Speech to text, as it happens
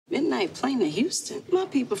Midnight plane to Houston. My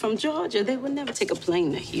people from Georgia, they would never take a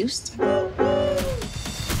plane to Houston.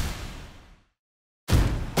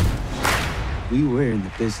 We were in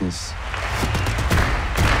the business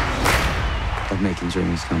of making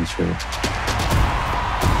dreams come true.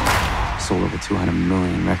 Sold over 200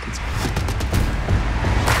 million records.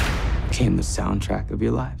 Became the soundtrack of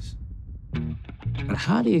your lives. But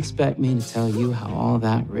how do you expect me to tell you how all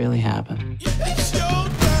that really happened?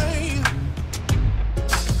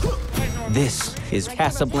 This is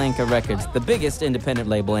Casablanca Records, the biggest independent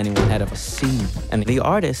label anyone had ever seen. And the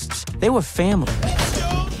artists, they were family.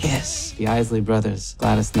 Yes, the Isley Brothers,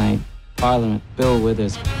 Gladys Knight, Parliament, Bill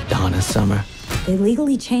Withers, Donna Summer. They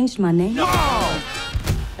legally changed my name. No!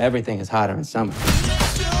 Everything is hotter in summer.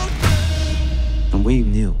 And we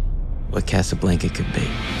knew what Casablanca could be.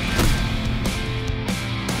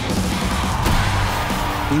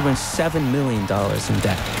 We were $7 million in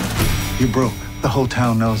debt. You're broke. The whole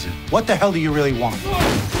town knows it. What the hell do you really want?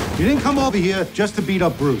 You didn't come over here just to beat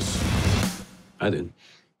up Bruce. I didn't.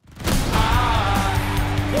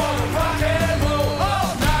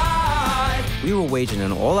 We were waging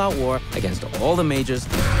an all-out war against all the majors,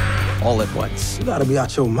 all at once. You gotta be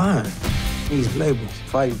out your mind. These labels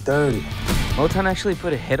fight dirty. Motown actually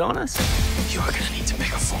put a hit on us? You're gonna need to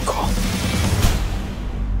make a phone call.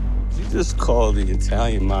 You just called the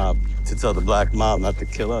Italian mob to tell the black mob not to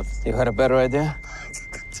kill us. You had a better idea?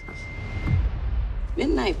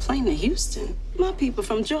 Midnight plane to Houston. My people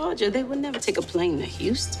from Georgia, they would never take a plane to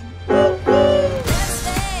Houston. We're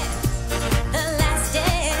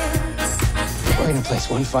gonna place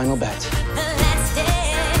one final bet.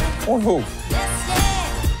 On who?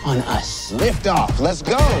 On us. Lift off. Let's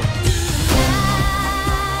go.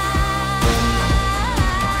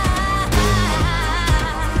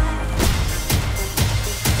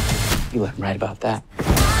 You let him right about that.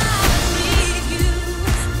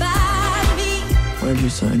 Why'd you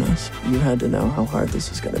sign us? You had to know how hard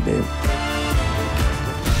this is gonna be.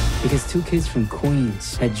 Because two kids from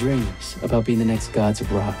Queens had dreams about being the next gods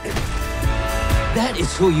of rock. That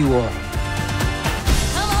is who you are.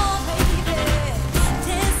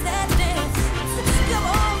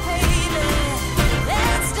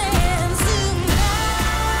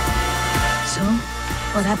 So,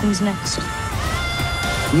 what happens next?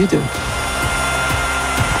 You do.